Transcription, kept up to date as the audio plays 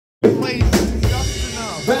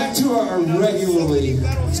Back to our regularly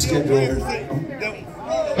scheduled.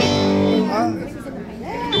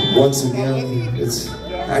 Once again, it's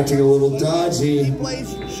acting a little dodgy.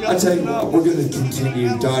 I tell you what, we're going to continue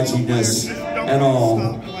dodginess and all,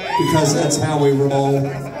 because that's how we roll.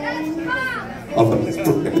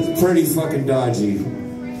 It's pretty fucking dodgy.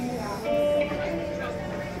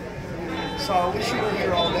 So I wish you were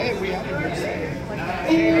here all day. We have a good day.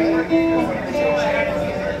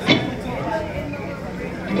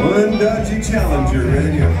 One dodgy challenger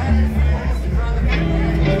right here.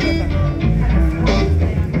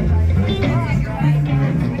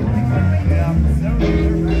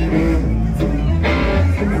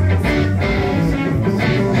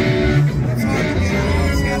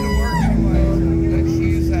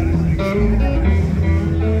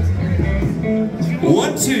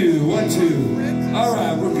 1, 2, 1, 2. All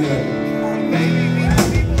right, we're good.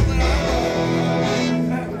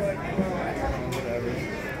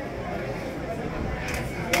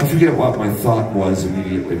 I forget what my thought was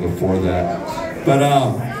immediately before that. But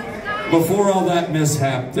before all that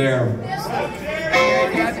mishap there.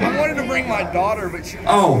 I wanted to bring my daughter, but she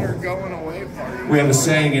was her going away party. We have a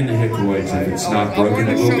saying in the Hickoids, if it's not broken,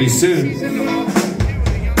 it will be soon.